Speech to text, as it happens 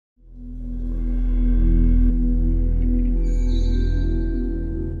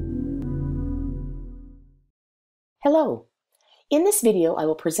Hello! In this video, I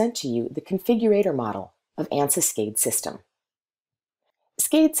will present to you the configurator model of Ansys SCADE System.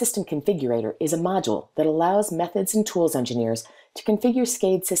 SCADE System Configurator is a module that allows methods and tools engineers to configure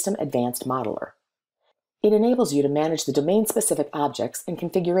SCADE System Advanced Modeler. It enables you to manage the domain-specific objects and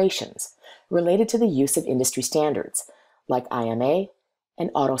configurations related to the use of industry standards, like IMA and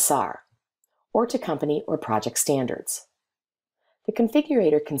AUTOSAR, or to company or project standards. The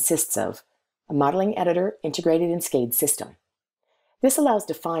configurator consists of a modeling editor integrated in SCADE System. This allows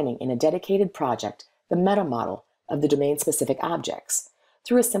defining in a dedicated project the meta model of the domain-specific objects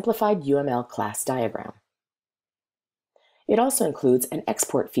through a simplified UML class diagram. It also includes an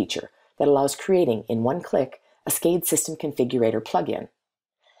export feature that allows creating in one click a SCADE System Configurator plugin.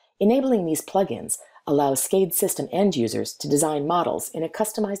 Enabling these plugins allows SCADE System end users to design models in a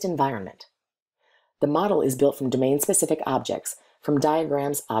customized environment. The model is built from domain-specific objects from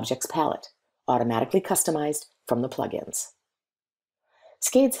Diagram's Objects palette, automatically customized from the plugins.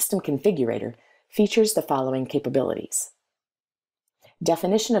 SCADE System Configurator features the following capabilities: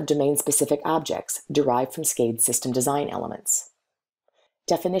 definition of domain-specific objects derived from SCADE System design elements,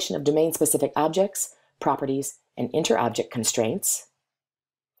 definition of domain-specific objects, properties, and inter-object constraints,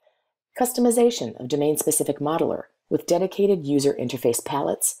 customization of domain-specific modeler with dedicated user interface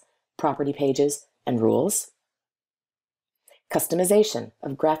palettes, property pages, and rules, customization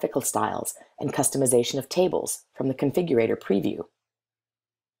of graphical styles and customization of tables from the configurator preview,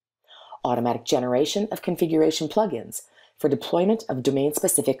 automatic generation of configuration plugins for deployment of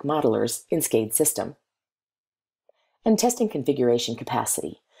domain-specific modelers in SCADE System, and testing configuration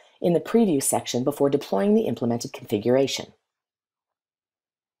capacity in the preview section before deploying the implemented configuration.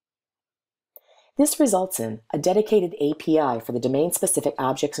 This results in a dedicated API for the domain-specific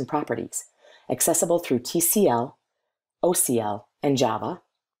objects and properties, accessible through TCL, OCL, and Java,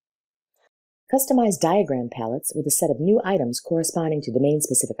 customized diagram palettes with a set of new items corresponding to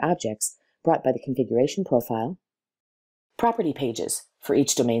domain-specific objects brought by the configuration profile, property pages for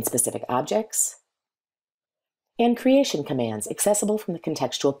each domain-specific objects, and creation commands accessible from the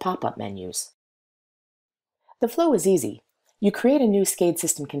contextual pop-up menus. The flow is easy. You create a new SCADE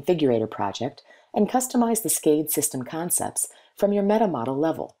System Configurator project and customize the SCADE System concepts from your meta model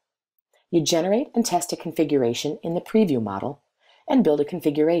level. You generate and test a configuration in the preview model and build a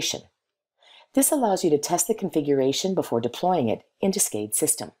configuration. This allows you to test the configuration before deploying it into SCADE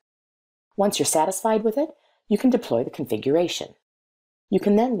System. Once you're satisfied with it, you can deploy the configuration. You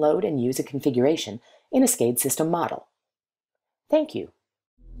can then load and use a configuration in a SCADE System model. Thank you.